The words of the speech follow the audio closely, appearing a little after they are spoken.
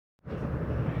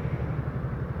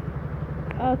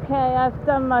Okay, I've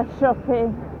done my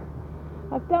shopping.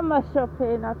 I've been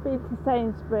to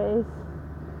Sainsbury's.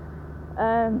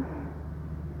 And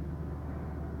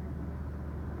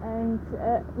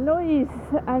noise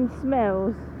and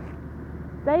smells.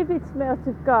 David smelt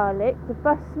of garlic, the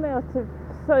bus smelt of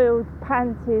soiled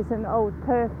panties and old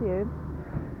perfume.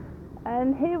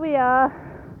 And here we are.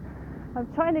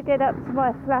 I'm trying to get up to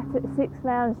my flat at 6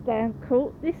 Lansdowne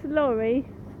Court. This lorry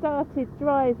started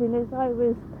driving as I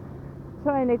was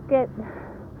trying to get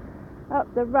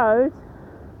up the road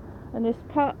and is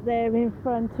parked there in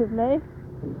front of me.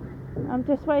 I'm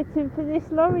just waiting for this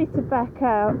lorry to back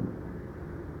out.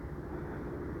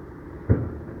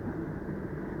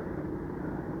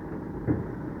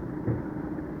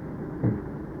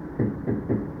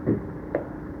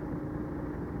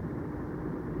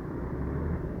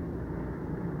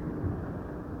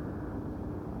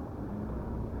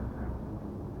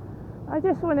 I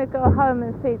just want to go home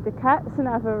and feed the cats and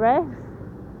have a rest.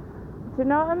 Do you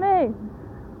know what I mean?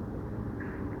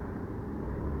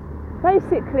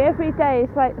 Basically, every day is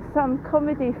like some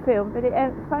comedy film, but it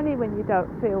ain't funny when you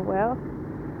don't feel well.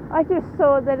 I just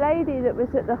saw the lady that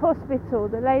was at the hospital,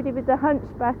 the lady with the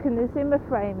hunchback and the Zimmer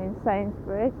frame in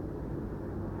Sainsbury's.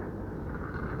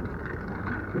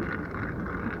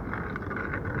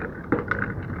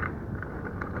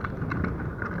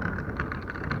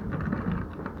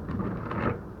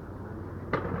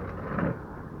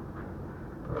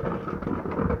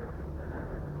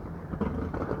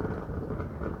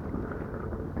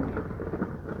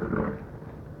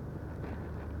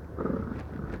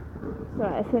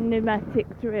 Right, it's a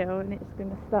pneumatic drill and it's going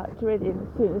to start drilling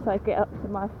as soon as I get up to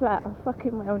my flat. I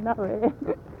fucking well know it.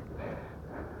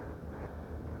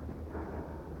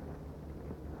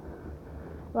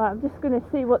 Right, I'm just going to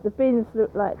see what the bins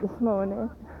look like this morning.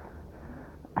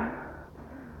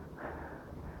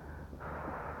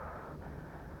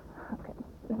 Okay,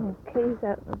 the keys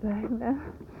out the bag now.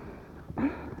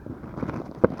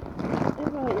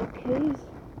 There are your keys.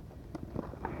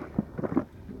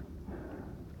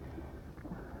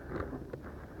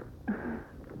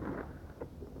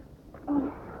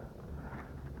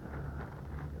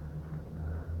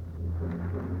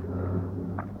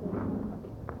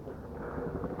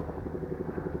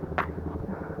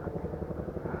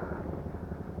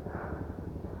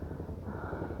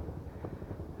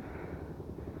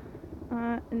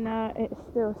 No, it's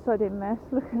still a sodding mess.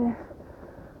 Look at it.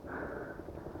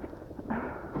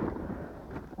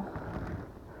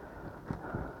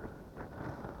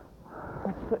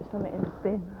 Let's put something in the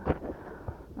bin.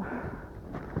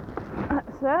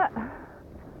 That's that.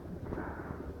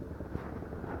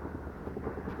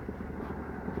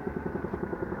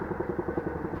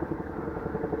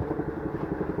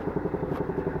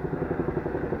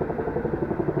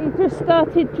 He just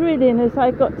started drilling as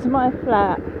I got to my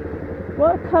flat.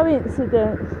 What a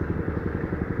coincidence.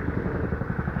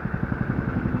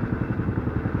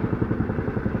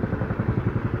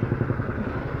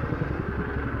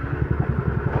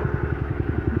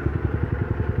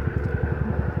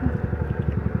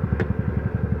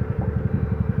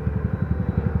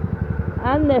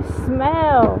 And the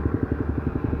smell.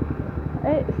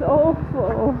 It's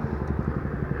awful.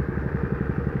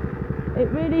 It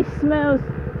really smells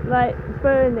like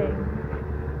burning.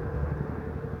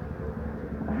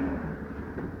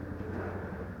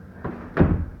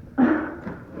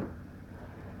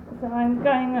 So I'm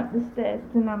going up the stairs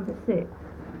to number 6.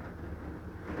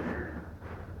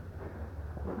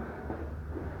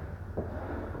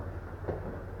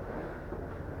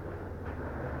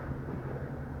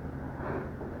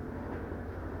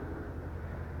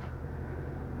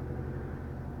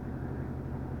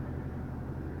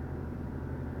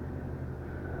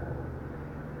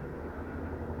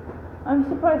 I'm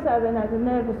surprised I haven't had a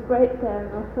nervous breakdown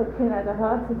or fucking had a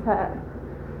heart attack.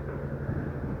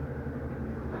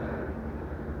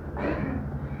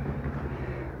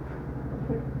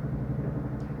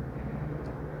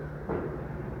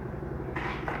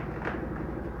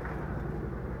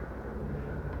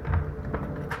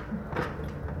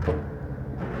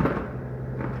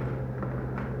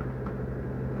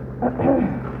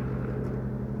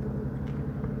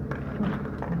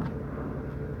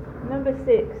 Number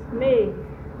 6, me,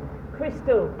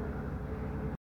 Crystal.